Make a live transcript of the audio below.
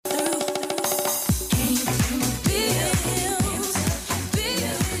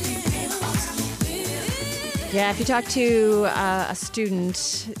Yeah, if you talk to a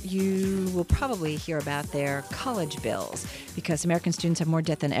student, you will probably hear about their college bills because American students have more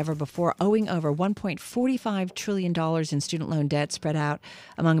debt than ever before, owing over $1.45 trillion in student loan debt spread out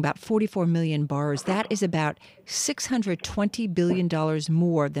among about 44 million borrowers. That is about $620 billion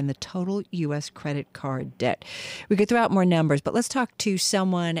more than the total U.S. credit card debt. We could throw out more numbers, but let's talk to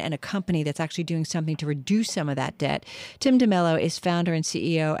someone and a company that's actually doing something to reduce some of that debt. Tim Demello is founder and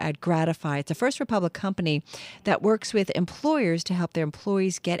CEO at Gratify. It's a First Republic company that works with employers to help their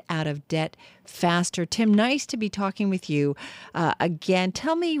employees get out of debt faster. Tim, nice to be talking with you again.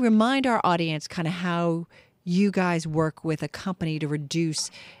 Remind our audience kind of how you guys work with a company to reduce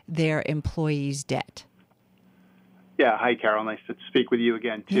their employees' debt. Yeah. Hi, Carol. Nice to speak with you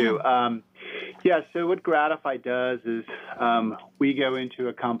again, too. So what Gratify does is we go into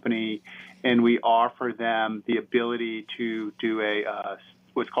a company and we offer them the ability to do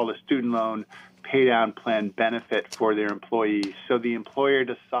what's called a student loan pay down plan benefit for their employees. So the employer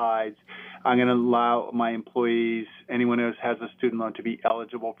decides, I'm going to allow my employees, anyone who has a student loan, to be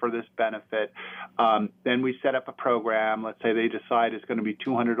eligible for this benefit. Then we set up a program. Let's say they decide it's going to be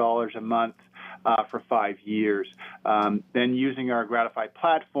 $200 a month for 5 years. Then using our Gratify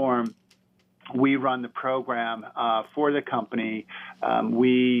platform, we run the program for the company.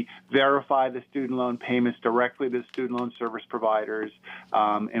 We verify the student loan payments directly to the student loan service providers,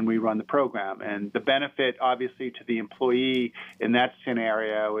 and we run the program. And the benefit, obviously, to the employee in that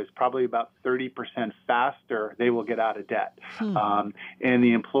scenario is probably about 30% faster they will get out of debt. And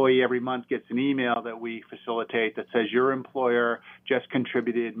the employee every month gets an email that we facilitate that says your employer just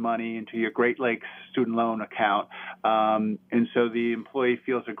contributed money into your Great Lakes student loan account. And so the employee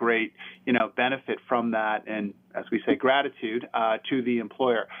feels a great, benefit from that, and as we say, gratitude to the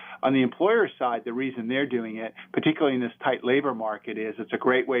employer. On the employer side, the reason they're doing it, particularly in this tight labor market, is it's a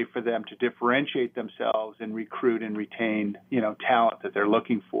great way for them to differentiate themselves and recruit and retain, talent that they're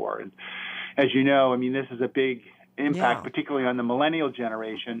looking for. And as you know, this is a big impact, particularly on the millennial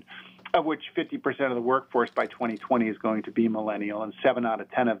generation, of which 50% of the workforce by 2020 is going to be millennial, and 7 out of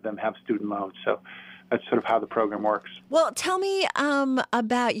 10 of them have student loans. So that's sort of how the program works. Well, tell me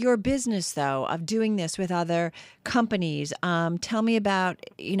about your business, though, of doing this with other companies. Tell me about,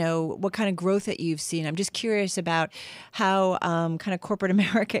 what kind of growth that you've seen. I'm just curious about how kind of corporate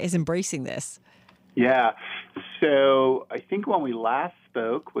America is embracing this. Yeah. So I think when we last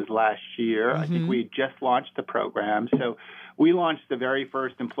spoke was last year. I think we just launched the program. So we launched the very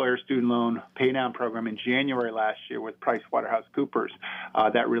first employer student loan pay down program in January last year with PricewaterhouseCoopers.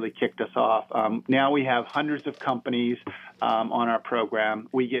 That really kicked us off. Now we have hundreds of companies on our program.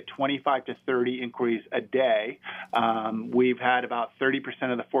 We get 25 to 30 inquiries a day. We've had about 30%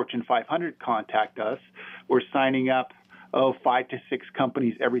 of the Fortune 500 contact us. We're signing up 5 to 6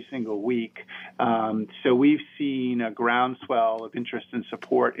 companies every single week. So we've seen a groundswell of interest and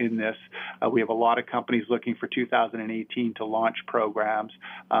support in this. We have a lot of companies looking for 2018 to launch programs.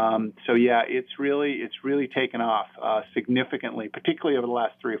 It's really taken off significantly, particularly over the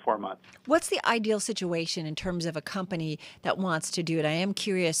last 3 or 4 months. What's the ideal situation in terms of a company that wants to do it? I am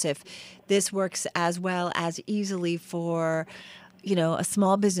curious if this works as well as easily for a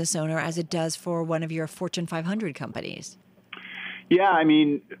small business owner as it does for one of your Fortune 500 companies. Yeah,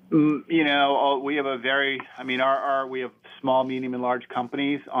 we have we have small, medium, and large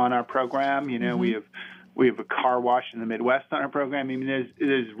companies on our program. We have a car wash in the Midwest on our program.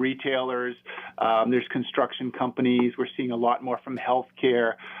 There's retailers, there's construction companies. We're seeing a lot more from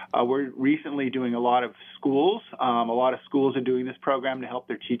healthcare. We're recently doing a lot of schools. A lot of schools are doing this program to help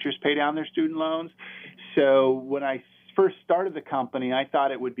their teachers pay down their student loans. So when I first started the company, I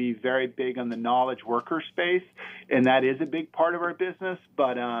thought it would be very big on the knowledge worker space, and that is a big part of our business,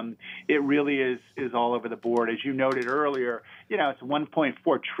 but it really is all over the board. As you noted earlier, it's a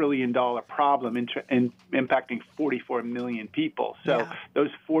 $1.4 trillion problem impacting 44 million people. So those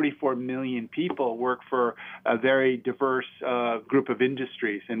 44 million people work for a very diverse group of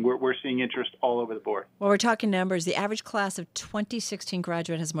industries, and we're seeing interest all over the board. Well, we're talking numbers. The average class of 2016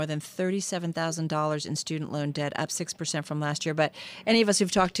 graduate has more than $37,000 in student loan debt, up 6% from last year. But any of us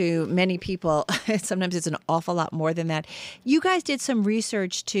who've talked to many people, sometimes it's an awful lot more than that. You guys did some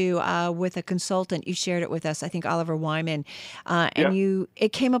research, too, with a consultant. You shared it with us, I think Oliver Wyman.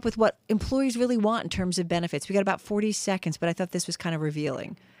 It came up with what employees really want in terms of benefits. We got about 40 seconds, but I thought this was kind of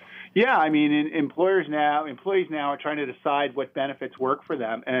revealing. Yeah, employees now are trying to decide what benefits work for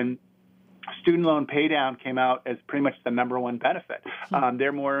them, and student loan pay down came out as pretty much the number one benefit.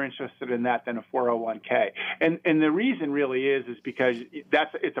 They're more interested in that than a 401k. And the reason really is because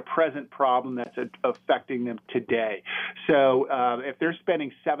it's a present problem that's affecting them today. So if they're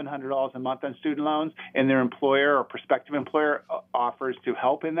spending $700 a month on student loans and their employer or prospective employer offers to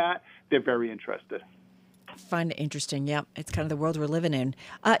help in that, they're very interested. Find it interesting. Yeah, it's kind of the world we're living in.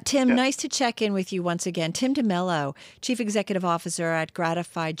 Tim, nice to check in with you once again. Tim Demello, Chief Executive Officer at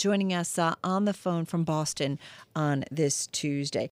Gratify, joining us on the phone from Boston on this Tuesday.